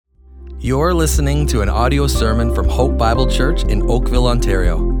You're listening to an audio sermon from Hope Bible Church in Oakville,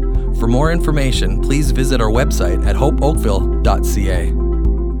 Ontario. For more information, please visit our website at hopeoakville.ca.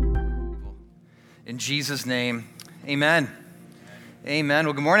 In Jesus' name, amen. Amen.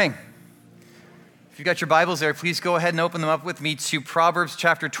 Well, good morning. If you've got your Bibles there, please go ahead and open them up with me to Proverbs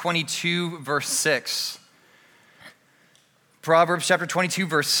chapter 22, verse 6. Proverbs chapter 22,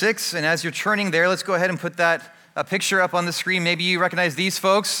 verse 6. And as you're turning there, let's go ahead and put that picture up on the screen. Maybe you recognize these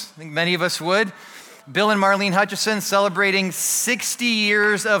folks. I think many of us would. Bill and Marlene Hutchison celebrating 60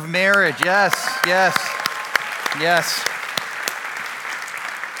 years of marriage. Yes, yes, yes.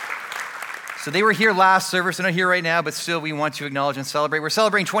 So they were here last service. They're not here right now, but still we want to acknowledge and celebrate. We're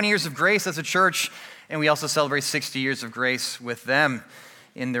celebrating 20 years of grace as a church, and we also celebrate 60 years of grace with them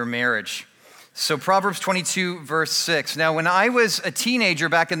in their marriage. So Proverbs 22, verse 6. Now, when I was a teenager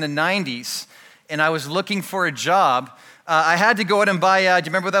back in the 90s, and I was looking for a job, I had to go out and buy, do you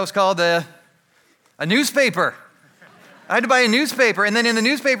remember what that was called? A newspaper. I had to buy a newspaper, and then in the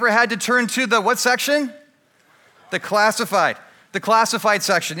newspaper, I had to turn to the what section? The classified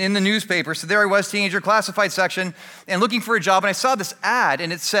section in the newspaper. So there I was, teenager, classified section, and looking for a job, and I saw this ad,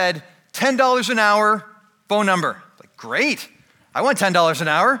 and it said, $10 an hour, phone number. Like, great. I want $10 an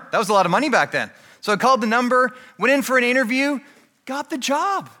hour. That was a lot of money back then. So I called the number, went in for an interview, got the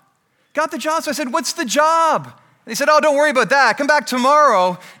job. So I said, what's the job? And they said, oh, don't worry about that. Come back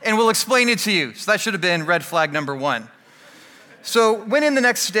tomorrow and we'll explain it to you. So that should have been red flag number one. So went in the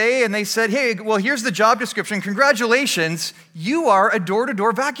next day and they said, hey, well, here's the job description. Congratulations, you are a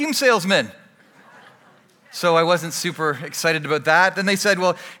door-to-door vacuum salesman. So I wasn't super excited about that. Then they said,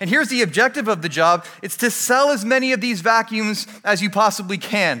 well, and here's the objective of the job. It's to sell as many of these vacuums as you possibly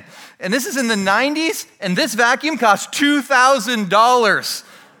can. And this is in the 90s, and this vacuum costs $2,000.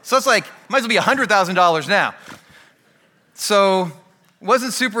 So it's like, might as well be $100,000 now. So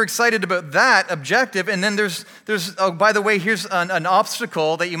wasn't super excited about that objective. And then there's oh, by the way, here's an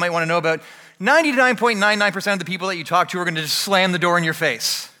obstacle that you might want to know about. 99.99% of the people that you talk to are going to just slam the door in your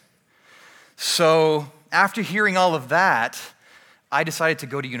face. So after hearing all of that, I decided to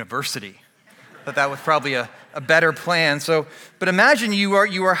go to university. But that was probably a better plan. So, but imagine you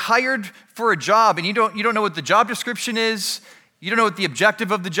are hired for a job and you don't know what the job description is. You don't know what the objective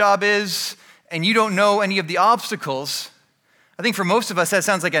of the job is, and you don't know any of the obstacles. I think for most of us, that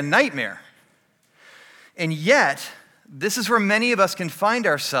sounds like a nightmare. And yet, this is where many of us can find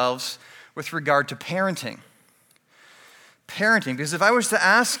ourselves with regard to parenting. Parenting, because if I was to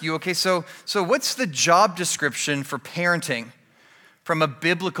ask you, okay, so what's the job description for parenting from a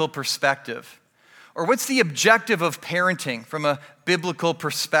biblical perspective? Or what's the objective of parenting from a biblical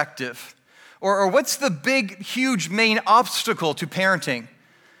perspective? Or what's the big, huge main obstacle to parenting?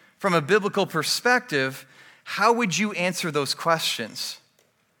 From a biblical perspective, how would you answer those questions?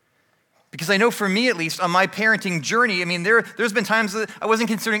 Because I know for me, at least, on my parenting journey, I mean, there's been times that I wasn't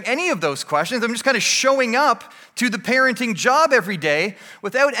considering any of those questions. I'm just kind of showing up to the parenting job every day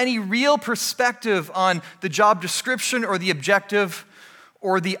without any real perspective on the job description or the objective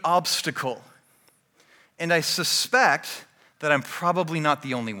or the obstacle. And I suspect that I'm probably not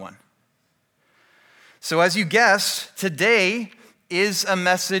the only one. So as you guessed, today is a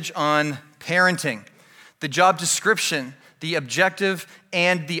message on parenting, the job description, the objective,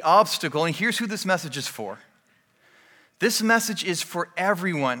 and the obstacle. And here's who this message is for. This message is for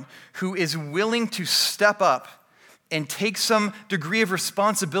everyone who is willing to step up and take some degree of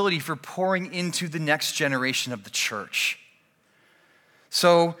responsibility for pouring into the next generation of the church.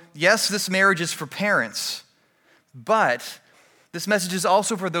 So yes, this marriage is for parents, but this message is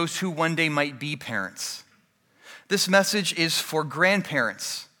also for those who one day might be parents. This message is for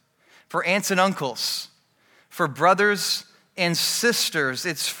grandparents, for aunts and uncles, for brothers and sisters.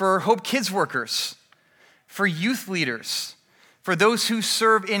 It's for Hope Kids workers, for youth leaders, for those who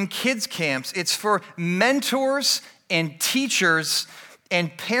serve in kids camps. It's for mentors and teachers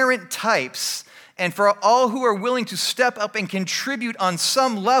and parent types, and for all who are willing to step up and contribute on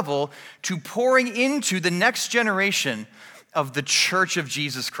some level to pouring into the next generation of the Church of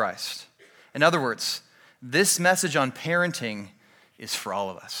Jesus Christ. In other words, this message on parenting is for all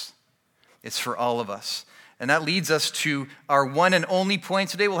of us. It's for all of us. And that leads us to our one and only point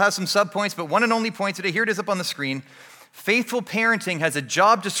today. We'll have some subpoints, but one and only point today. Here it is up on the screen. Faithful parenting has a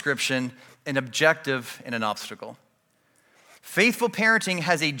job description, an objective, and an obstacle. Faithful parenting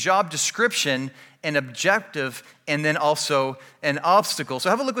has a job description, an objective, and then also an obstacle. So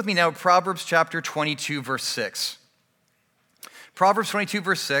have a look with me now at Proverbs chapter 22, verse 6. Proverbs 22,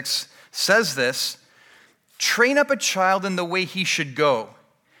 verse 6 says this, train up a child in the way he should go.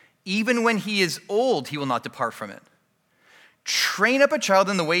 Even when he is old, he will not depart from it. Train up a child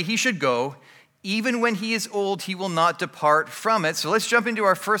in the way he should go. Even when he is old, he will not depart from it. So let's jump into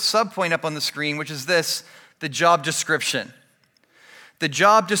our first subpoint up on the screen, which is this, the job description. The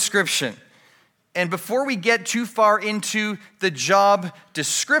job description. And before we get too far into the job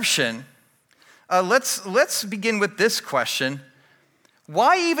description, let's begin with this question.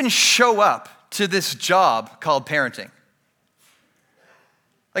 Why even show up to this job called parenting?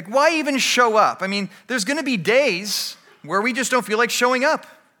 Like, why even show up? I mean, there's going to be days where we just don't feel like showing up.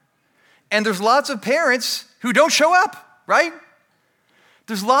 And there's lots of parents who don't show up, right?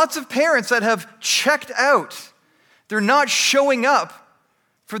 There's lots of parents that have checked out. They're not showing up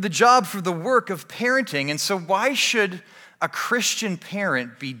for the job, for the work of parenting. And so why should a Christian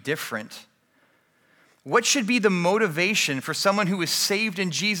parent be different? What should be the motivation for someone who is saved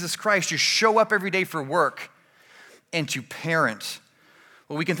in Jesus Christ to show up every day for work and to parent?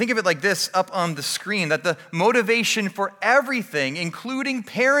 Well, we can think of it like this up on the screen, that the motivation for everything, including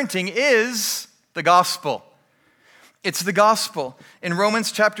parenting, is the gospel. It's the gospel. In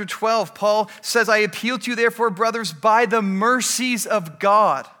Romans chapter 12, Paul says, I appeal to you, therefore, brothers, by the mercies of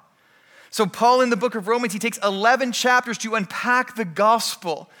God. So Paul, in the book of Romans, he takes 11 chapters to unpack the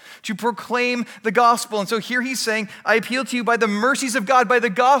gospel, to proclaim the gospel. And so here he's saying, I appeal to you by the mercies of God, by the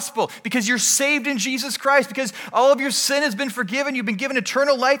gospel, because you're saved in Jesus Christ, because all of your sin has been forgiven, you've been given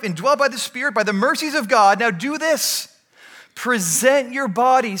eternal life, and dwell by the Spirit, by the mercies of God. Now do this. Present your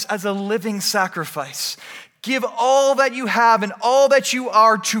bodies as a living sacrifice. Give all that you have and all that you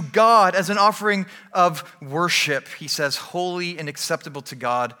are to God as an offering of worship. He says, holy and acceptable to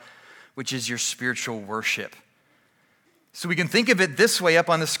God, which is your spiritual worship. So we can think of it this way up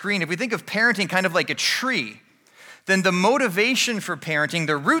on the screen. If we think of parenting kind of like a tree, then the motivation for parenting,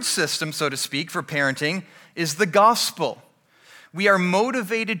 the root system, so to speak, for parenting is the gospel. We are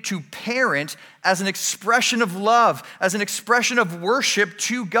motivated to parent as an expression of love, as an expression of worship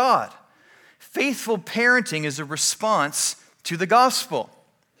to God. Faithful parenting is a response to the gospel.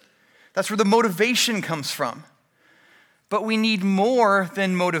 That's where the motivation comes from. But we need more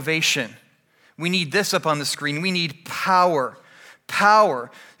than motivation. We need this up on the screen. We need power.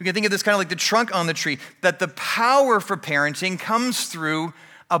 Power. You can think of this kind of like the trunk on the tree, that the power for parenting comes through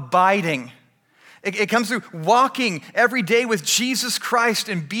abiding. It comes through walking every day with Jesus Christ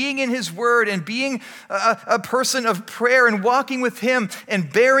and being in his word and being a person of prayer and walking with him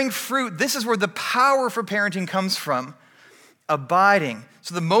and bearing fruit. This is where the power for parenting comes from. Abiding.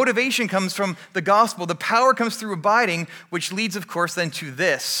 So the motivation comes from the gospel. The power comes through abiding, which leads, of course, then to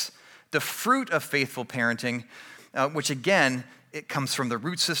this, the fruit of faithful parenting, which again, it comes from the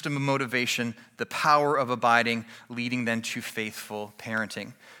root system of motivation, the power of abiding, leading then to faithful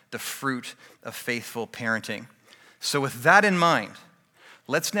parenting, the fruit of faithful parenting. So with that in mind,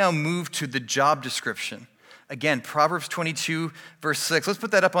 let's now move to the job description. Again, Proverbs 22, verse 6. Let's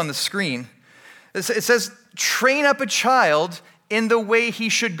put that up on the screen. It says, train up a child in the way he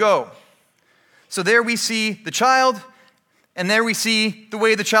should go. So there we see the child, and there we see the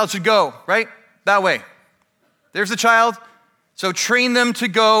way the child should go, right? That way. There's the child, so train them to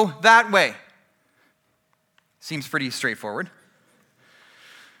go that way. Seems pretty straightforward.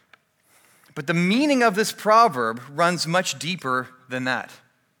 But the meaning of this proverb runs much deeper than that.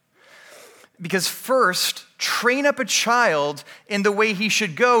 Because first, train up a child in the way he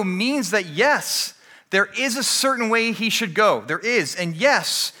should go means that yes, there is a certain way he should go. There is. And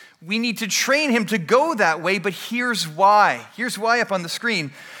yes, we need to train him to go that way, but here's why. Here's why up on the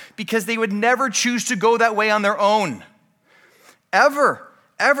screen. Because they would never choose to go that way on their own. Ever.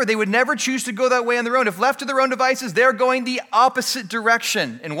 They would never choose to go that way on their own. If left to their own devices, they're going the opposite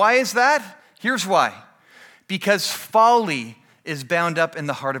direction. And why is that? Here's why. Because folly is bound up in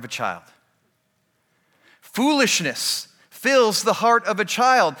the heart of a child. Foolishness fills the heart of a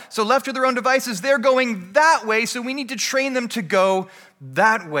child. So left to their own devices, they're going that way, so we need to train them to go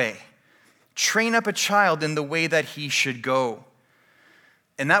that way. Train up a child in the way that he should go.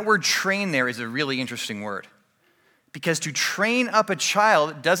 And that word train there is a really interesting word. Because to train up a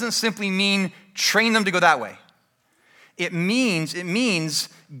child doesn't simply mean train them to go that way. It means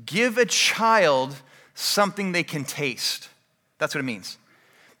give a child something they can taste. That's what it means.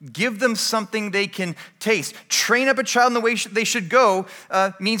 Give them something they can taste. Train up a child in the way they should go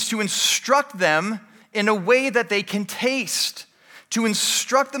means to instruct them in a way that they can taste. To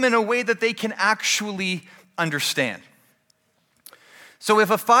instruct them in a way that they can actually understand. So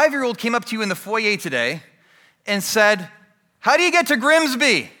if a 5-year-old came up to you in the foyer today and said, how do you get to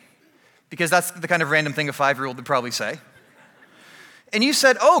Grimsby? Because that's the kind of random thing a 5-year-old would probably say. And you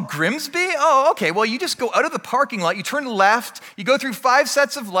said, oh, Grimsby? Oh, okay. Well, you just go out of the parking lot, you turn left, you go through 5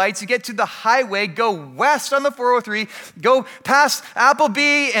 sets of lights, you get to the highway, go west on the 403, go past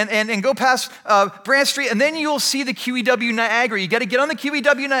Appleby and go past Brant Street, and then you'll see the QEW Niagara. You got to get on the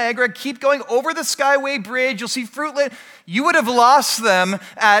QEW Niagara, keep going over the Skyway Bridge, you'll see Fruitland. You would have lost them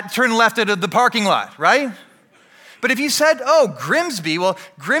at turn left out of the parking lot, right? But if you said, oh, Grimsby, well,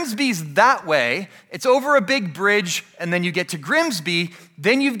 Grimsby's that way. It's over a big bridge, and then you get to Grimsby.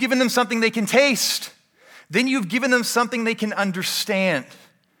 Then you've given them something they can taste. Then you've given them something they can understand.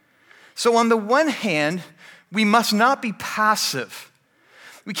 So on the one hand, we must not be passive.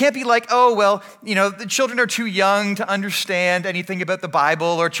 We can't be like, oh, well, the children are too young to understand anything about the Bible,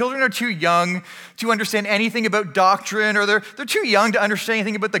 or children are too young to understand anything about doctrine, or they're too young to understand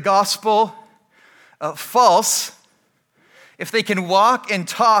anything about the gospel. False. If they can walk and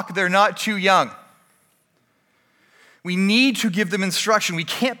talk, they're not too young. We need to give them instruction. We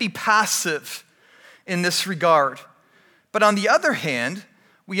can't be passive in this regard. But on the other hand,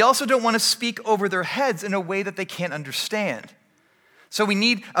 we also don't want to speak over their heads in a way that they can't understand. So we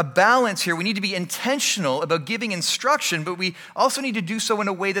need a balance here. We need to be intentional about giving instruction, but we also need to do so in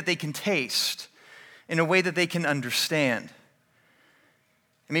a way that they can taste, in a way that they can understand. And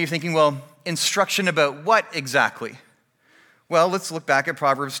maybe you're thinking, well, instruction about what exactly? Well, let's look back at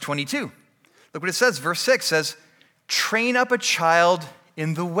Proverbs 22. Look what it says. Verse 6 says, train up a child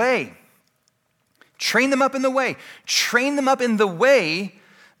in the way. Train them up in the way. Train them up in the way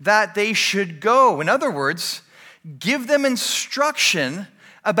that they should go. In other words, give them instruction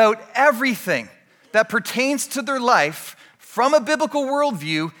about everything that pertains to their life from a biblical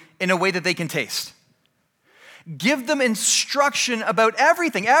worldview in a way that they can taste. Give them instruction about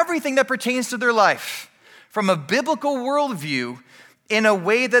everything that pertains to their life from a biblical worldview in a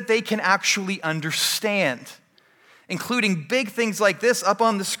way that they can actually understand, including big things like this up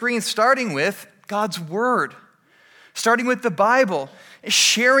on the screen, starting with God's Word, starting with the Bible,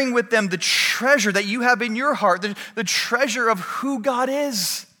 sharing with them the treasure that you have in your heart, the treasure of who God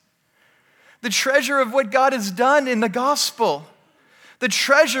is, the treasure of what God has done in the gospel, the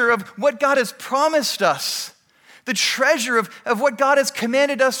treasure of what God has promised us, the treasure of what God has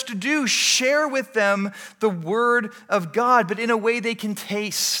commanded us to do. Share with them the Word of God, but in a way they can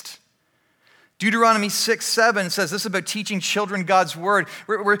taste. Deuteronomy 6:7 says this about teaching children God's Word.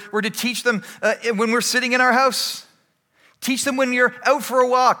 We're to teach them when we're sitting in our house. Teach them when you're out for a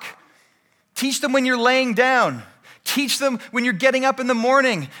walk. Teach them when you're laying down. Teach them when you're getting up in the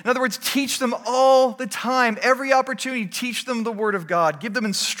morning. In other words, teach them all the time, every opportunity, teach them the Word of God. Give them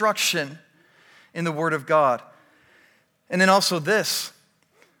instruction in the Word of God. And then also this,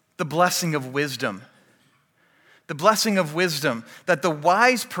 the blessing of wisdom. The blessing of wisdom, that the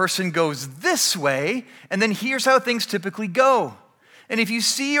wise person goes this way, and then here's how things typically go. And if you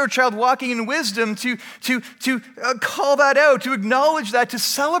see your child walking in wisdom, to call that out, to acknowledge that, to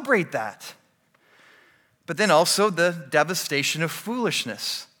celebrate that. But then also the devastation of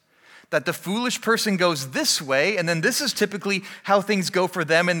foolishness, that the foolish person goes this way, and then this is typically how things go for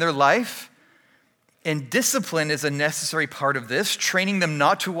them in their life. And discipline is a necessary part of this, training them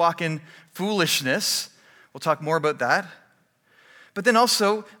not to walk in foolishness. We'll talk more about that. But then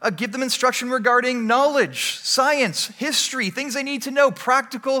also give them instruction regarding knowledge, science, history, things they need to know,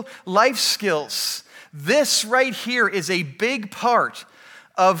 practical life skills. This right here is a big part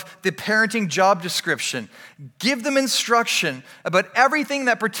of the parenting job description. Give them instruction about everything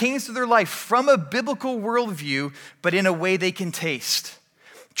that pertains to their life from a biblical worldview, but in a way they can taste.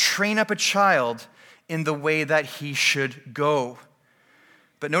 Train up a child in the way that he should go.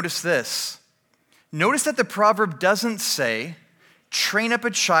 But notice this. Notice that the proverb doesn't say, train up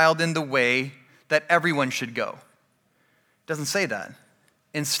a child in the way that everyone should go. It doesn't say that.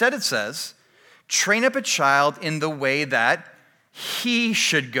 Instead it says, train up a child in the way that he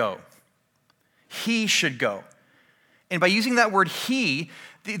should go. He should go. And by using that word he,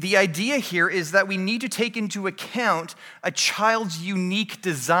 the idea here is that we need to take into account a child's unique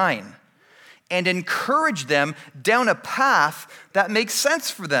design and encourage them down a path that makes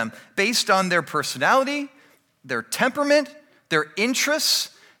sense for them based on their personality, their temperament, their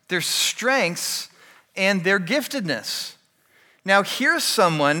interests, their strengths, and their giftedness. Now, here's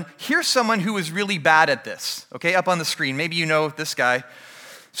someone who is really bad at this, okay, up on the screen. Maybe you know this guy.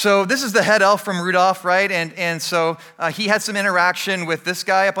 So this is the head elf from Rudolph, right? And so he had some interaction with this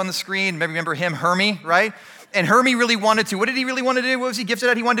guy up on the screen. Maybe remember him, Hermie, right? And Hermie really wanted to. What did he really want to do? What was he gifted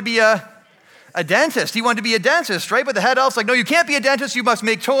at? He wanted to be a dentist. He wanted to be a dentist, right? But the head elf's like, no, you can't be a dentist. You must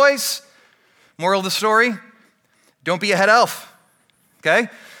make toys. Moral of the story, don't be a head elf, okay?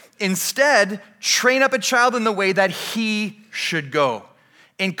 Instead, train up a child in the way that he should go.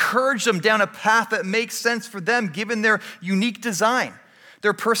 Encourage them down a path that makes sense for them, given their unique design,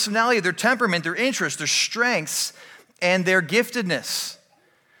 their personality, their temperament, their interests, their strengths, and their giftedness.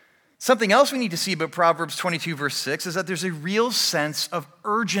 Something else we need to see about Proverbs 22, verse 6, is that there's a real sense of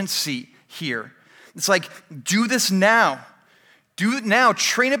urgency here. It's like, do this now. Do it now.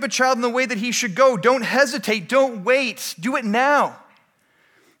 Train up a child in the way that he should go. Don't hesitate. Don't wait. Do it now.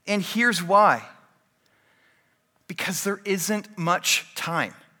 And here's why. Because there isn't much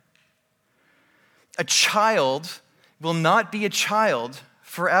time. A child will not be a child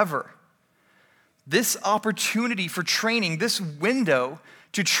forever. This opportunity for training, this window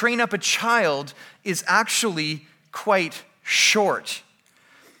to train up a child, is actually quite short.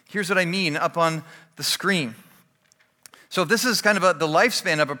 Here's what I mean up on the screen. So if this is kind of the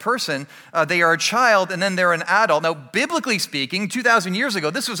lifespan of a person, they are a child and then they're an adult. Now, biblically speaking, 2,000 years ago,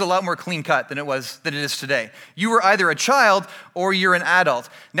 this was a lot more clean cut than it is today. You were either a child or you're an adult.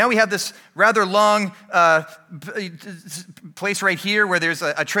 Now we have this rather long place right here where there's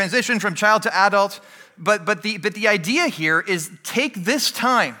a transition from child to adult. But the idea here is take this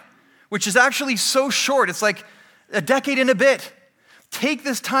time, which is actually so short. It's like a decade and a bit. Take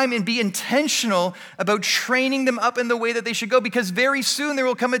this time and be intentional about training them up in the way that they should go, because very soon there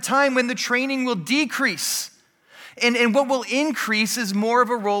will come a time when the training will decrease. And what will increase is more of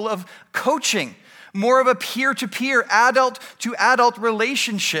a role of coaching, more of a peer-to-peer, adult-to-adult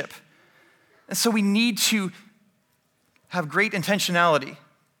relationship. And so we need to have great intentionality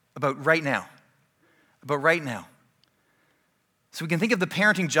about right now. So we can think of the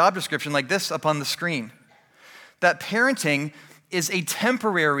parenting job description like this up on the screen. That parenting is a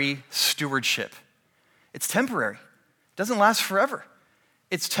temporary stewardship. It's temporary. It doesn't last forever.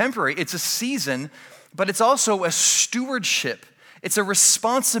 It's temporary. It's a season, but it's also a stewardship. It's a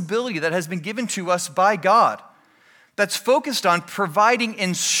responsibility that has been given to us by God that's focused on providing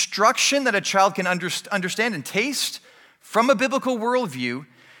instruction that a child can understand and taste from a biblical worldview,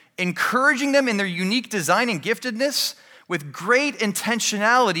 encouraging them in their unique design and giftedness with great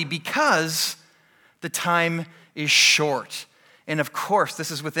intentionality because the time is short. And of course,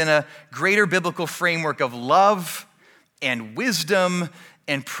 this is within a greater biblical framework of love and wisdom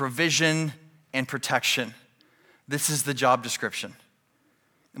and provision and protection. This is the job description.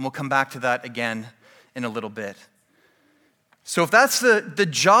 And we'll come back to that again in a little bit. So if that's the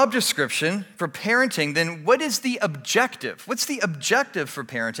job description for parenting, then what is the objective? What's the objective for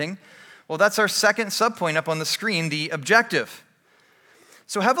parenting? Well, that's our second subpoint up on the screen, the objective.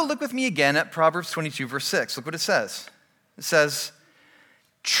 So have a look with me again at Proverbs 22, verse 6. Look what it says. It says,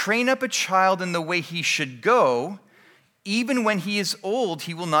 train up a child in the way he should go, even when he is old,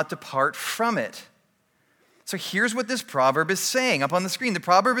 he will not depart from it. So here's what this proverb is saying up on the screen. The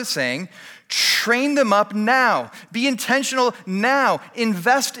proverb is saying, train them up now. Be intentional now.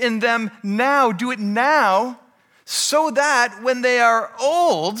 Invest in them now. Do it now so that when they are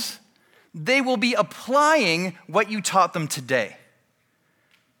old, they will be applying what you taught them today.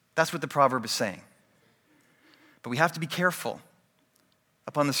 That's what the proverb is saying. But we have to be careful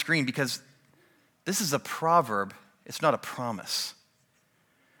up on the screen because this is a proverb. It's not a promise.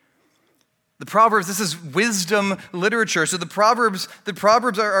 The Proverbs, this is wisdom literature. So the Proverbs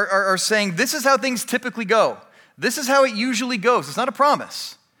are saying this is how things typically go. This is how it usually goes. It's not a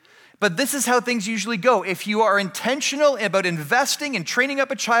promise. But this is how things usually go. If you are intentional about investing and training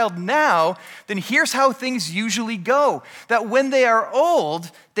up a child now, then here's how things usually go. That when they are old,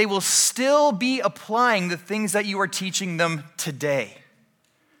 they will still be applying the things that you are teaching them today.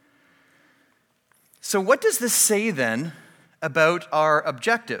 So what does this say then about our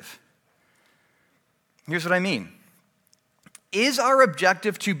objective? Here's what I mean. Is our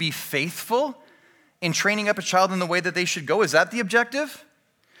objective to be faithful in training up a child in the way that they should go? Is that the objective?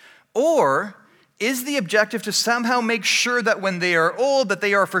 Or is the objective to somehow make sure that when they are old, that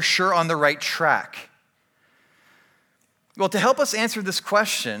they are for sure on the right track? Well, to help us answer this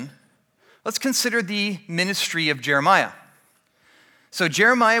question, let's consider the ministry of Jeremiah. So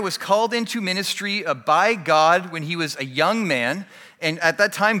Jeremiah was called into ministry by God when he was a young man. And at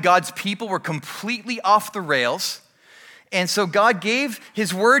that time, God's people were completely off the rails. And so God gave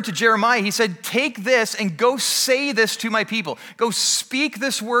his word to Jeremiah. He said, take this and go say this to my people. Go speak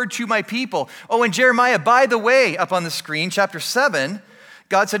this word to my people. Oh, and Jeremiah, by the way, up on the screen, chapter 7,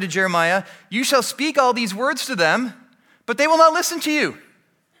 God said to Jeremiah, you shall speak all these words to them, but they will not listen to you.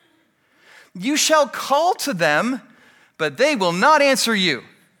 You shall call to them, but they will not answer you.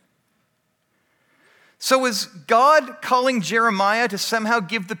 So was God calling Jeremiah to somehow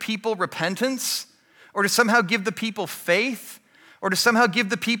give the people repentance? Or to somehow give the people faith? or to somehow give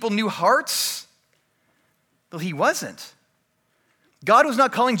the people new hearts? Well, he wasn't. God was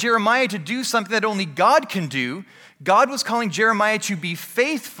not calling Jeremiah to do something that only God can do. God was calling Jeremiah to be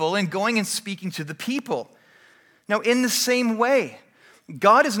faithful in going and speaking to the people. Now, in the same way,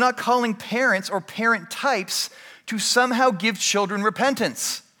 God is not calling parents or parent types to somehow give children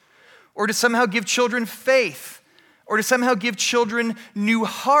repentance, or to somehow give children faith, or to somehow give children new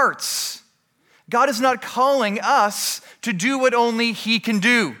hearts. God is not calling us to do what only He can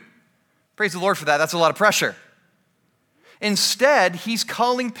do. Praise the Lord for that. That's a lot of pressure. Instead, He's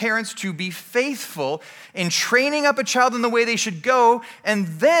calling parents to be faithful in training up a child in the way they should go, and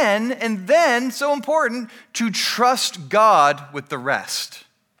then, so important, to trust God with the rest.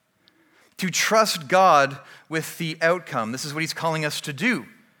 To trust God with the outcome. This is what He's calling us to do.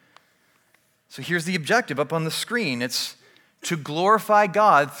 So here's the objective up on the screen. It's to glorify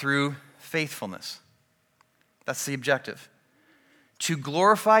God through faithfulness. That's the objective. To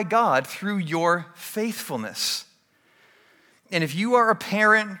glorify God through your faithfulness. And if you are a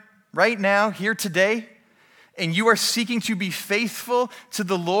parent right now, here today, and you are seeking to be faithful to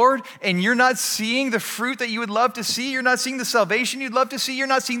the Lord, and you're not seeing the fruit that you would love to see, you're not seeing the salvation you'd love to see, you're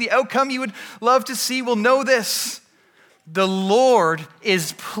not seeing the outcome you would love to see, well, know this: the Lord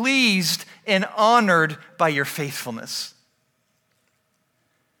is pleased and honored by your faithfulness.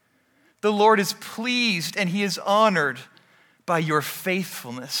 The Lord is pleased and He is honored by your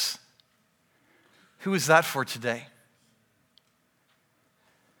faithfulness. Who is that for today?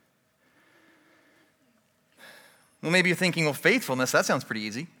 Well, maybe you're thinking, well, faithfulness, that sounds pretty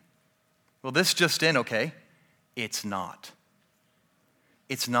easy. Well, this just in, okay? It's not.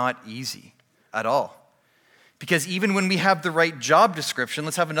 It's not easy at all. Because even when we have the right job description,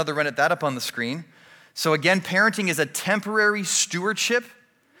 let's have another run at that up on the screen. So again, parenting is a temporary stewardship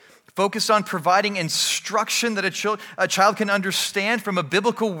focused on providing instruction that a child can understand from a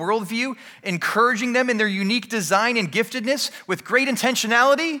biblical worldview, encouraging them in their unique design and giftedness with great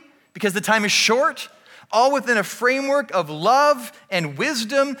intentionality, because the time is short, all within a framework of love and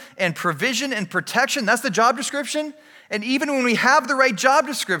wisdom and provision and protection. That's the job description. And even when we have the right job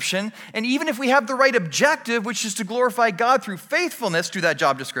description, and even if we have the right objective, which is to glorify God through faithfulness to that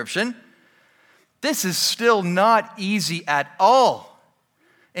job description, this is still not easy at all.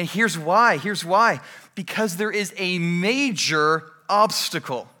 And here's why. Because there is a major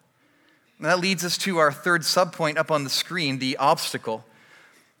obstacle. And that leads us to our third subpoint up on the screen, the obstacle.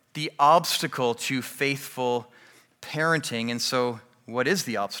 The obstacle to faithful parenting. And so, what is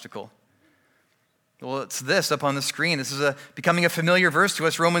the obstacle? Well, it's this up on the screen. This is becoming a familiar verse to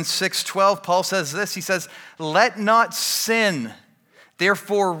us. Romans 6:12, Paul says this. He says, "Let not sin,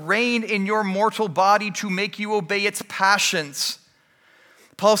 therefore, reign in your mortal body to make you obey its passions."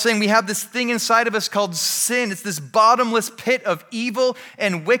 Paul's saying we have this thing inside of us called sin. It's this bottomless pit of evil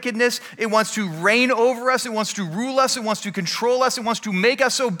and wickedness. It wants to reign over us. It wants to rule us. It wants to control us. It wants to make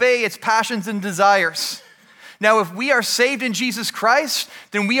us obey its passions and desires. Now, if we are saved in Jesus Christ,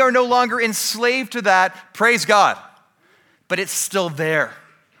 then we are no longer enslaved to that. Praise God. But it's still there.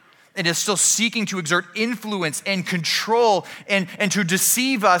 It is still seeking to exert influence and control and to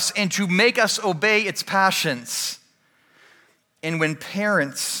deceive us and to make us obey its passions. And when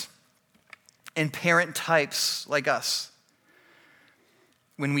parents and parent types like us,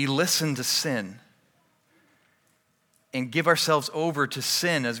 when we listen to sin and give ourselves over to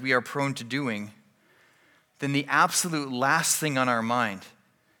sin as we are prone to doing, then the absolute last thing on our mind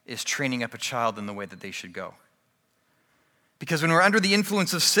is training up a child in the way that they should go. Because when we're under the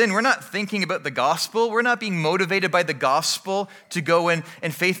influence of sin, we're not thinking about the gospel. We're not being motivated by the gospel to go and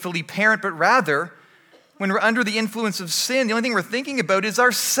faithfully parent, but rather, when we're under the influence of sin, the only thing we're thinking about is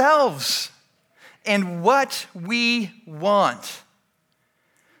ourselves and what we want.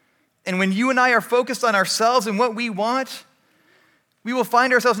 And when you and I are focused on ourselves and what we want, we will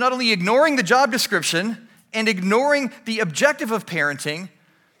find ourselves not only ignoring the job description and ignoring the objective of parenting,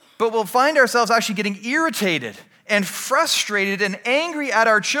 but we'll find ourselves actually getting irritated and frustrated and angry at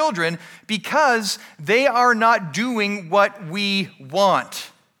our children because they are not doing what we want.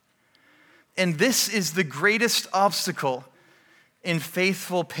 And this is the greatest obstacle in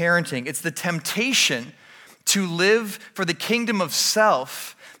faithful parenting. It's the temptation to live for the kingdom of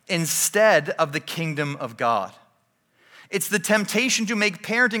self instead of the kingdom of God. It's the temptation to make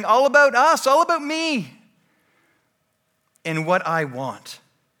parenting all about us, all about me, and what I want,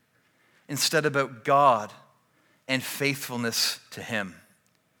 instead about God and faithfulness to Him.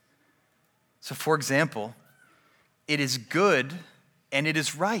 So, for example, it is good and it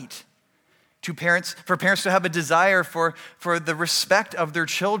is right For parents to have a desire for the respect of their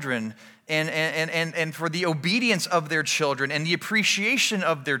children and for the obedience of their children and the appreciation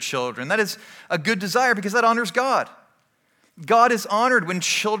of their children. That is a good desire because that honors God. God is honored when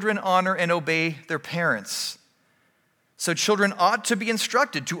children honor and obey their parents. So children ought to be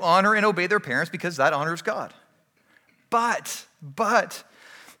instructed to honor and obey their parents because that honors God. But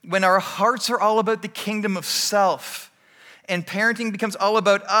when our hearts are all about the kingdom of self and parenting becomes all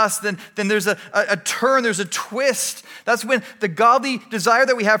about us, then there's a turn, there's a twist. That's when the godly desire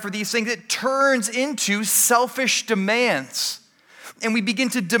that we have for these things, it turns into selfish demands. And we begin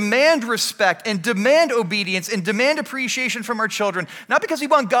to demand respect and demand obedience and demand appreciation from our children, not because we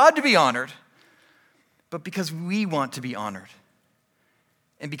want God to be honored, but because we want to be honored.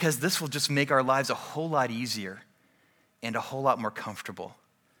 And because this will just make our lives a whole lot easier and a whole lot more comfortable.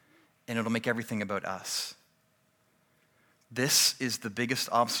 And it'll make everything about us. This is the biggest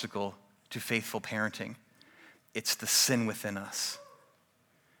obstacle to faithful parenting. It's the sin within us.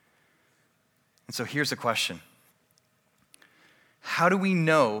 And so here's a question. How do we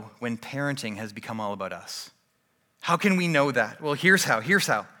know when parenting has become all about us? How can we know that? Well, here's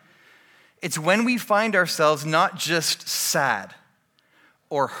how. It's when we find ourselves not just sad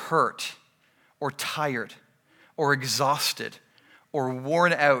or hurt or tired or exhausted or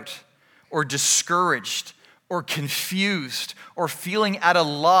worn out or discouraged or confused or feeling at a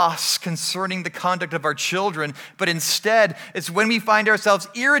loss concerning the conduct of our children, but instead it's when we find ourselves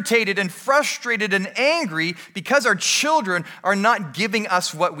irritated and frustrated and angry because our children are not giving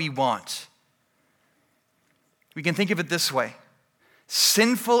us what we want. We can think of it this way.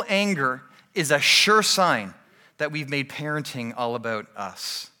 Sinful anger is a sure sign that we've made parenting all about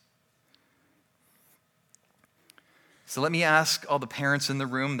us. So let me ask all the parents in the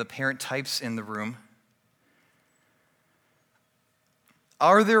room, the parent types in the room,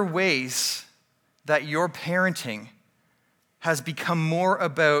 are there ways that your parenting has become more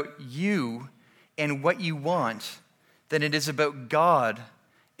about you and what you want than it is about God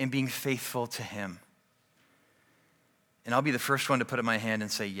and being faithful to Him? And I'll be the first one to put up my hand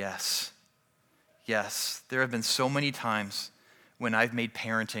and say yes. Yes, there have been so many times when I've made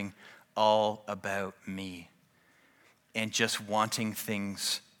parenting all about me and just wanting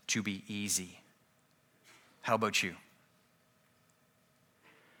things to be easy. How about you?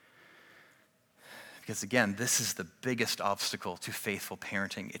 Because again, this is the biggest obstacle to faithful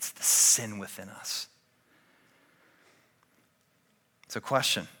parenting. It's the sin within us. So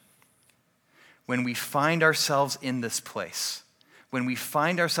question, when we find ourselves in this place, when we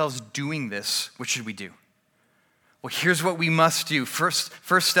find ourselves doing this, what should we do? Well, here's what we must do. First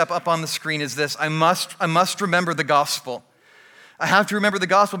step up on the screen is this. I must remember the gospel. I have to remember the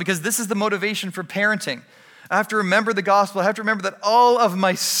gospel because this is the motivation for parenting. I have to remember the gospel. I have to remember that all of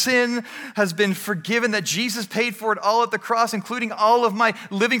my sin has been forgiven, that Jesus paid for it all at the cross, including all of my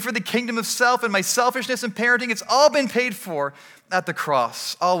living for the kingdom of self and my selfishness and parenting. It's all been paid for at the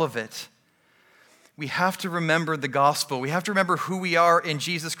cross, all of it. We have to remember the gospel. We have to remember who we are in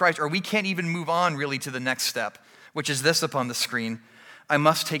Jesus Christ, or we can't even move on really to the next step, which is this up on the screen. I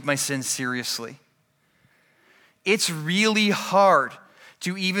must take my sin seriously. It's really hard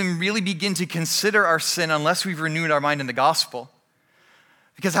to even really begin to consider our sin unless we've renewed our mind in the gospel.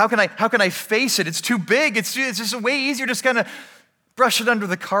 Because how can I face it? It's too big. It's just way easier to just kind of brush it under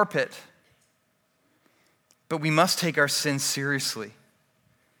the carpet. But we must take our sin seriously.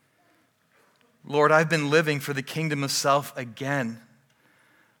 Lord, I've been living for the kingdom of self again.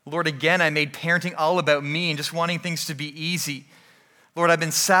 Lord, again, I made parenting all about me and just wanting things to be easy. Lord, I've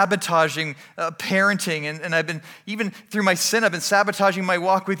been sabotaging parenting, and I've been, even through my sin, I've been sabotaging my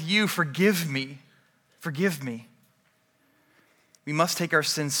walk with you. Forgive me. Forgive me. We must take our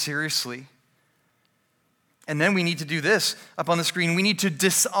sin seriously. And then we need to do this up on the screen. We need to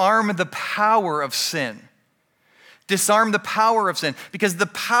disarm the power of sin. Disarm the power of sin, because the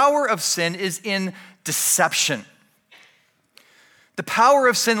power of sin is in deception. The power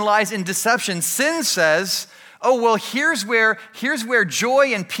of sin lies in deception. Sin says, oh, well, here's where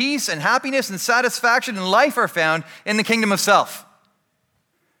joy and peace and happiness and satisfaction and life are found in the kingdom of self.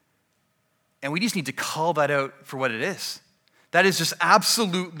 And we just need to call that out for what it is. That is just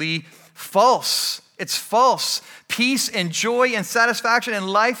absolutely false. It's false. Peace and joy and satisfaction and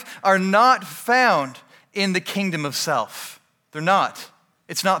life are not found in the kingdom of self. They're not.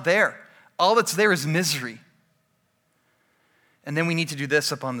 It's not there. All that's there is misery. And then we need to do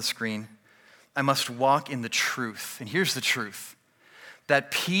this up on the screen. I must walk in the truth. And here's the truth.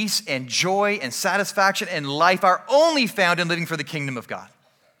 That peace and joy and satisfaction and life are only found in living for the kingdom of God,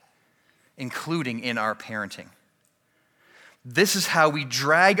 including in our parenting. This is how we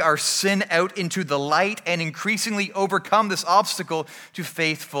drag our sin out into the light and increasingly overcome this obstacle to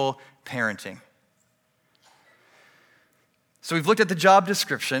faithful parenting. So we've looked at the job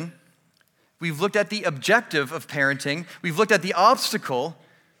description. We've looked at the objective of parenting. We've looked at the obstacle.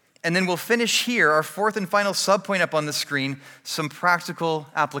 And then we'll finish here, our fourth and final subpoint up on the screen, some practical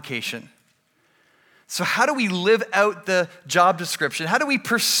application. So how do we live out the job description? How do we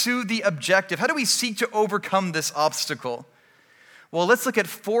pursue the objective? How do we seek to overcome this obstacle? Well, let's look at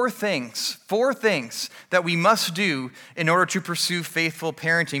four things that we must do in order to pursue faithful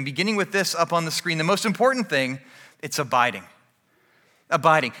parenting. Beginning with this up on the screen, the most important thing, it's abiding.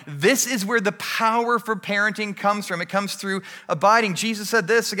 Abiding. This is where the power for parenting comes from. It comes through abiding. Jesus said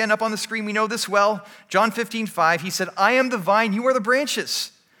this, again up on the screen, we know this well. John 15:5, he said, I am the vine, you are the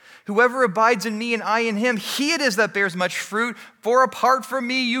branches. Whoever abides in me and I in him, he it is that bears much fruit. For apart from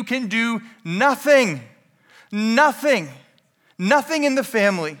me, you can do nothing. Nothing. Nothing in the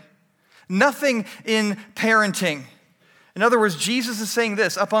family. Nothing in parenting. In other words, Jesus is saying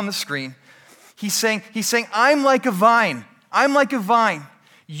this up on the screen. He's saying, I'm like a vine. I'm like a vine.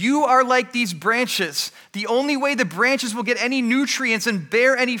 You are like these branches. The only way the branches will get any nutrients and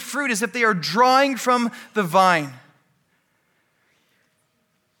bear any fruit is if they are drawing from the vine.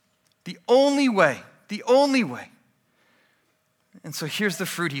 The only way. And so here's the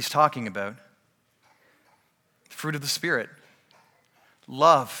fruit he's talking about. Fruit of the Spirit.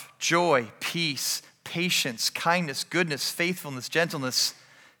 Love, joy, peace, patience, kindness, goodness, faithfulness, gentleness,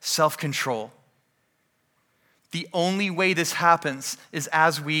 self-control. The only way this happens is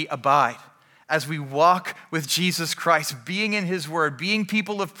as we abide, as we walk with Jesus Christ, being in his word, being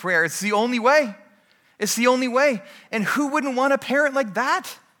people of prayer. It's the only way. It's the only way. And who wouldn't want a parent like that?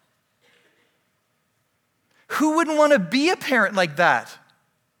 Who wouldn't want to be a parent like that?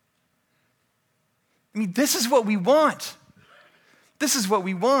 I mean, this is what we want. This is what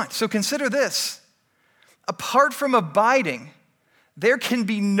we want. So consider this. Apart from abiding, there can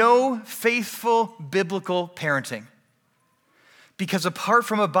be no faithful biblical parenting. Because apart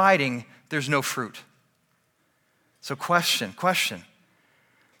from abiding, there's no fruit. So question.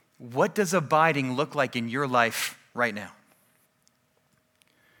 What does abiding look like in your life right now?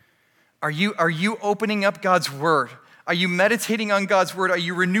 Are you opening up God's word? Are you meditating on God's word? Are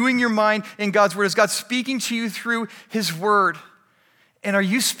you renewing your mind in God's word? Is God speaking to you through his word? And are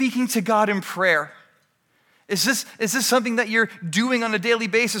you speaking to God in prayer? Is this something that you're doing on a daily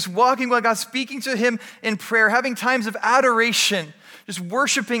basis, walking while God's speaking to him in prayer, having times of adoration, just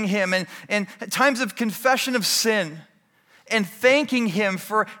worshiping him, and times of confession of sin, and thanking him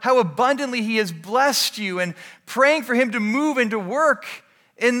for how abundantly he has blessed you, and praying for him to move and to work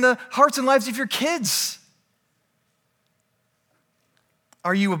in the hearts and lives of your kids?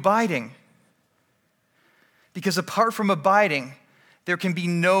 Are you abiding? Because apart from abiding, there can be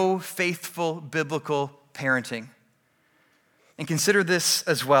no faithful biblical parenting. And consider this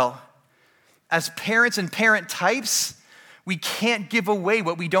as well. As parents and parent types, we can't give away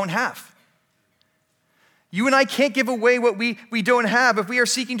what we don't have. You and I can't give away what we don't have. If we are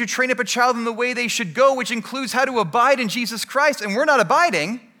seeking to train up a child in the way they should go, which includes how to abide in Jesus Christ, and we're not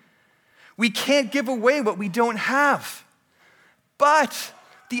abiding, we can't give away what we don't have. But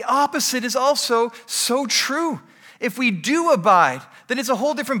the opposite is also so true. If we do abide, then it's a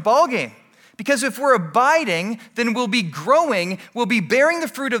whole different ballgame. Because if we're abiding, then we'll be growing, we'll be bearing the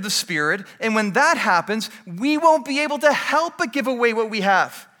fruit of the Spirit, and when that happens, we won't be able to help but give away what we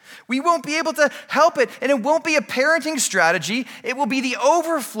have. We won't be able to help it, and it won't be a parenting strategy. It will be the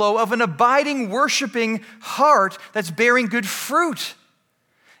overflow of an abiding, worshiping heart that's bearing good fruit.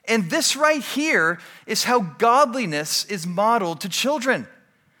 And this right here is how godliness is modeled to children.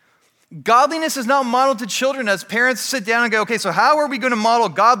 Godliness is not modeled to children as parents sit down and go, okay, so how are we going to model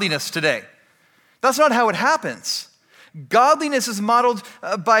godliness today? That's not how it happens. Godliness is modeled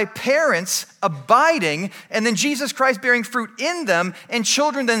by parents abiding, and then Jesus Christ bearing fruit in them, and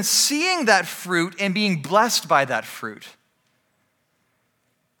children then seeing that fruit and being blessed by that fruit.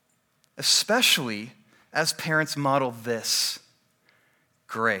 Especially as parents model this,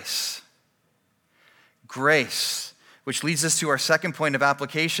 grace. Grace, which leads us to our second point of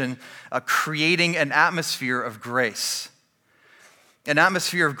application, creating an atmosphere of grace. An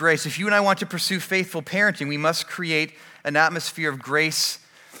atmosphere of grace. If you and I want to pursue faithful parenting, we must create an atmosphere of grace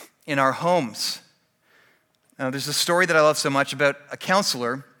in our homes. There's a story that I love so much about a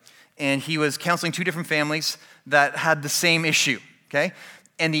counselor, and he was counseling two different families that had the same issue, okay?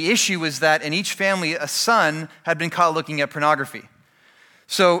 And the issue was that in each family, a son had been caught looking at pornography.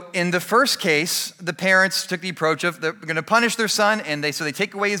 So in the first case, the parents took the approach of they're going to punish their son, and so they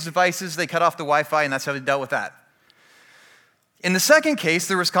take away his devices, they cut off the Wi-Fi, and that's how they dealt with that. In the second case,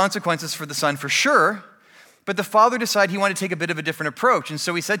 there was consequences for the son for sure, but the father decided he wanted to take a bit of a different approach. And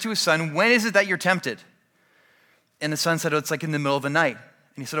so he said to his son, when is it that you're tempted? And the son said, oh, it's like in the middle of the night.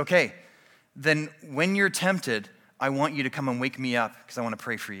 And he said, okay, then when you're tempted, I want you to come and wake me up because I want to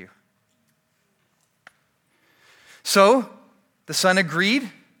pray for you. So the son agreed.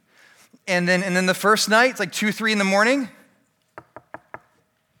 And then the first night, it's like 2, 3 in the morning.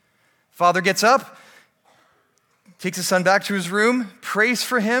 Father gets up, takes his son back to his room, prays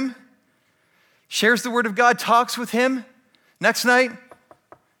for him, shares the word of God, talks with him. Next night.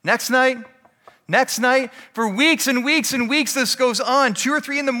 For weeks and weeks and weeks, this goes on. 2 or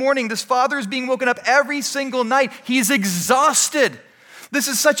 3 in the morning, this father is being woken up every single night. He's exhausted. This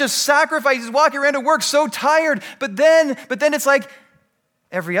is such a sacrifice. He's walking around to work so tired. But then it's like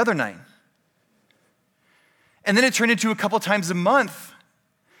every other night. And then it turned into a couple times a month.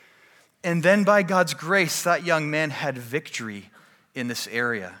 And then by God's grace, that young man had victory in this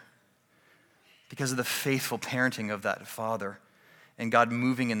area because of the faithful parenting of that father and God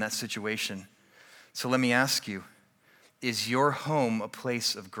moving in that situation. So let me ask you, is your home a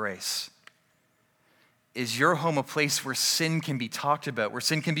place of grace? Is your home a place where sin can be talked about, where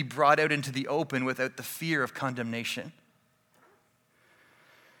sin can be brought out into the open without the fear of condemnation?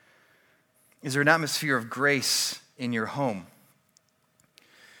 Is there an atmosphere of grace in your home?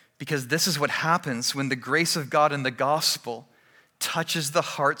 Because this is what happens when the grace of God and the gospel touches the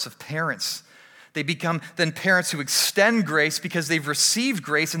hearts of parents. They become then parents who extend grace because they've received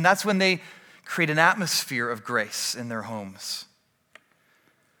grace, and that's when they create an atmosphere of grace in their homes.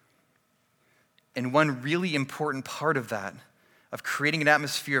 And one really important part of that, of creating an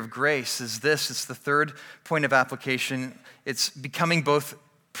atmosphere of grace, is this. It's the third point of application. It's becoming both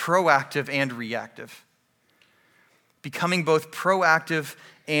proactive and reactive. Becoming both proactive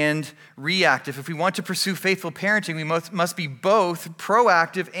and reactive. If we want to pursue faithful parenting, we must be both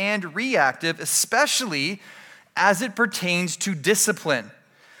proactive and reactive, especially as it pertains to discipline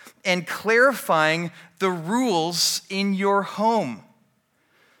and clarifying the rules in your home.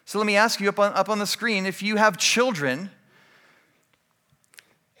 So let me ask you up on the screen, if you have children,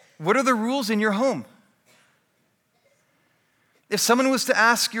 what are the rules in your home? If someone was to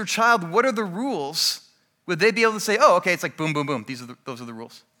ask your child, what are the rules, would they be able to say, oh, okay, it's like boom, boom, boom. Those are the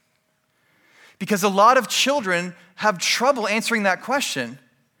rules. Because a lot of children have trouble answering that question.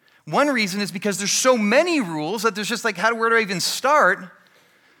 One reason is because there's so many rules that there's just like, where do I even start?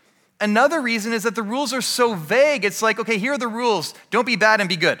 Another reason is that the rules are so vague. It's like, okay, here are the rules. Don't be bad and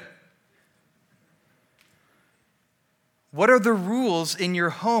be good. What are the rules in your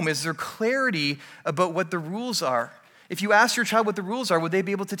home? Is there clarity about what the rules are? If you ask your child what the rules are, would they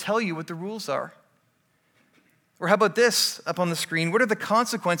be able to tell you what the rules are? Or how about this up on the screen? What are the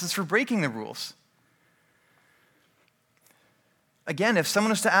consequences for breaking the rules? Again, if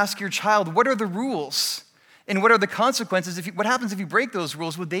someone was to ask your child, what are the rules and what are the consequences? What happens if you break those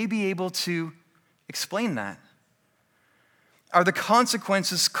rules? Would they be able to explain that? Are the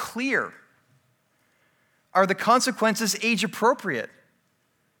consequences clear? Are the consequences age appropriate?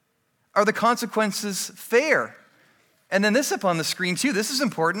 Are the consequences fair? And then this up on the screen too, this is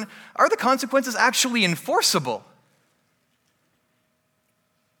important. Are the consequences actually enforceable?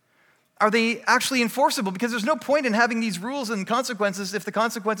 Are they actually enforceable? Because there's no point in having these rules and consequences if the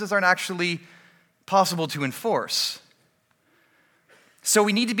consequences aren't actually possible to enforce. So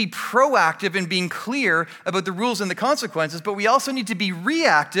we need to be proactive in being clear about the rules and the consequences, but we also need to be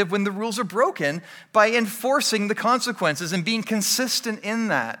reactive when the rules are broken by enforcing the consequences and being consistent in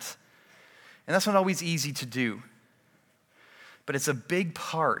that. And that's not always easy to do. But it's a big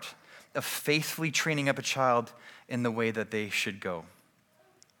part of faithfully training up a child in the way that they should go.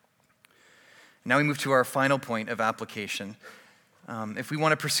 Now we move to our final point of application. If we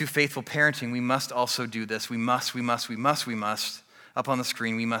want to pursue faithful parenting, we must also do this. We must, up on the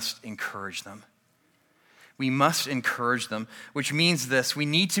screen, we must encourage them. We must encourage them, which means this: we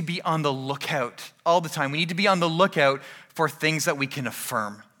need to be on the lookout all the time. We need to be on the lookout for things that we can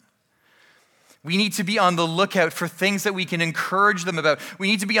affirm. We need to be on the lookout for things that we can encourage them about. We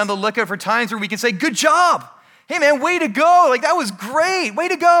need to be on the lookout for times where we can say, good job. Hey man, way to go. Like that was great. Way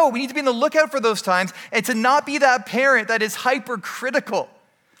to go. We need to be on the lookout for those times and to not be that parent that is hypercritical.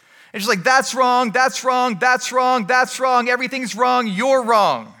 It's just like, that's wrong, that's wrong, that's wrong, that's wrong. Everything's wrong. You're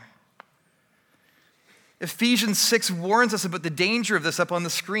wrong. Ephesians 6 warns us about the danger of this up on the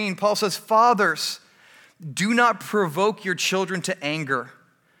screen. Paul says, fathers, do not provoke your children to anger,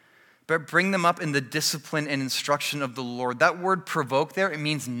 but bring them up in the discipline and instruction of the Lord. That word provoke there, it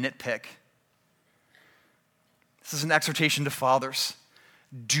means nitpick. This is an exhortation to fathers.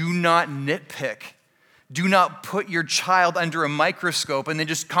 Do not nitpick. Do not put your child under a microscope and then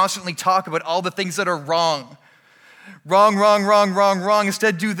just constantly talk about all the things that are wrong. Wrong, wrong, wrong, wrong, wrong.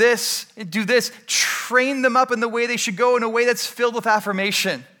 Instead, do this and do this. Train them up in the way they should go, in a way that's filled with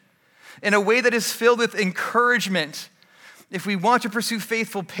affirmation, in a way that is filled with encouragement. If we want to pursue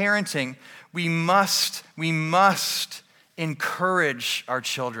faithful parenting, we must encourage our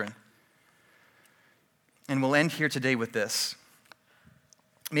children. And we'll end here today with this.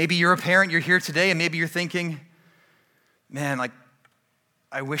 Maybe you're a parent, you're here today, and maybe you're thinking, man,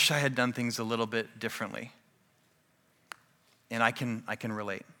 I wish I had done things a little bit differently. And I can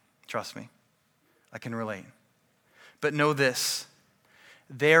relate. Trust me. I can relate. But know this,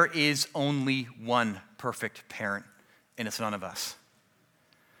 there is only one perfect parent, and it's none of us.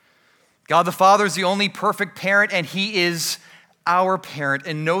 God the Father is the only perfect parent, and he is our parent.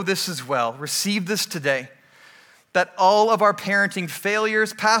 And know this as well. Receive this today, that all of our parenting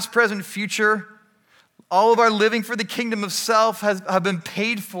failures, past, present, future, all of our living for the kingdom of self have been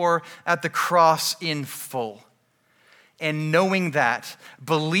paid for at the cross in full. And knowing that,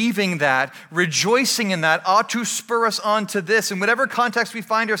 believing that, rejoicing in that ought to spur us on to this, in whatever context we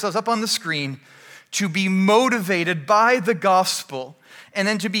find ourselves up on the screen, to be motivated by the gospel, and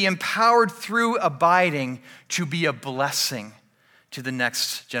then to be empowered through abiding to be a blessing to the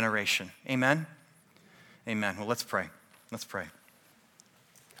next generation. Amen? Amen. Well, let's pray. Let's pray.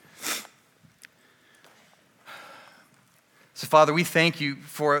 So, Father, we thank you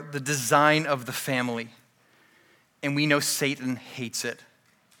for the design of the family. And we know Satan hates it.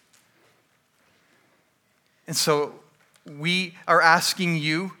 And so we are asking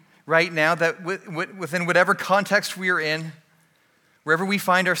you right now that within whatever context we are in, wherever we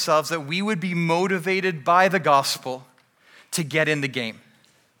find ourselves, that we would be motivated by the gospel to get in the game.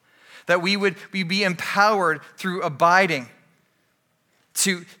 That we be empowered through abiding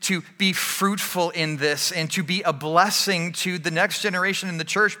to be fruitful in this and to be a blessing to the next generation in the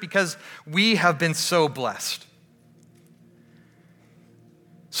church, because we have been so blessed.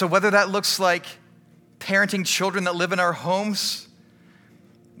 So whether that looks like parenting children that live in our homes,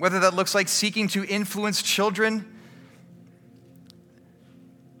 whether that looks like seeking to influence children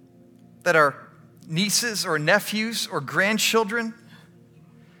that are nieces or nephews or grandchildren,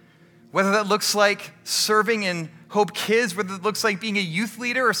 whether that looks like serving in Hope Kids, whether it looks like being a youth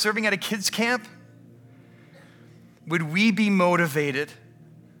leader or serving at a kids camp, would we be motivated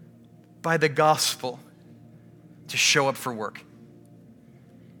by the gospel to show up for work?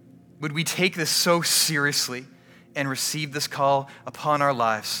 Would we take this so seriously and receive this call upon our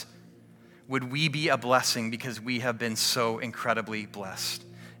lives? Would we be a blessing because we have been so incredibly blessed?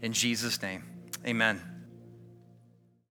 In Jesus' name, amen.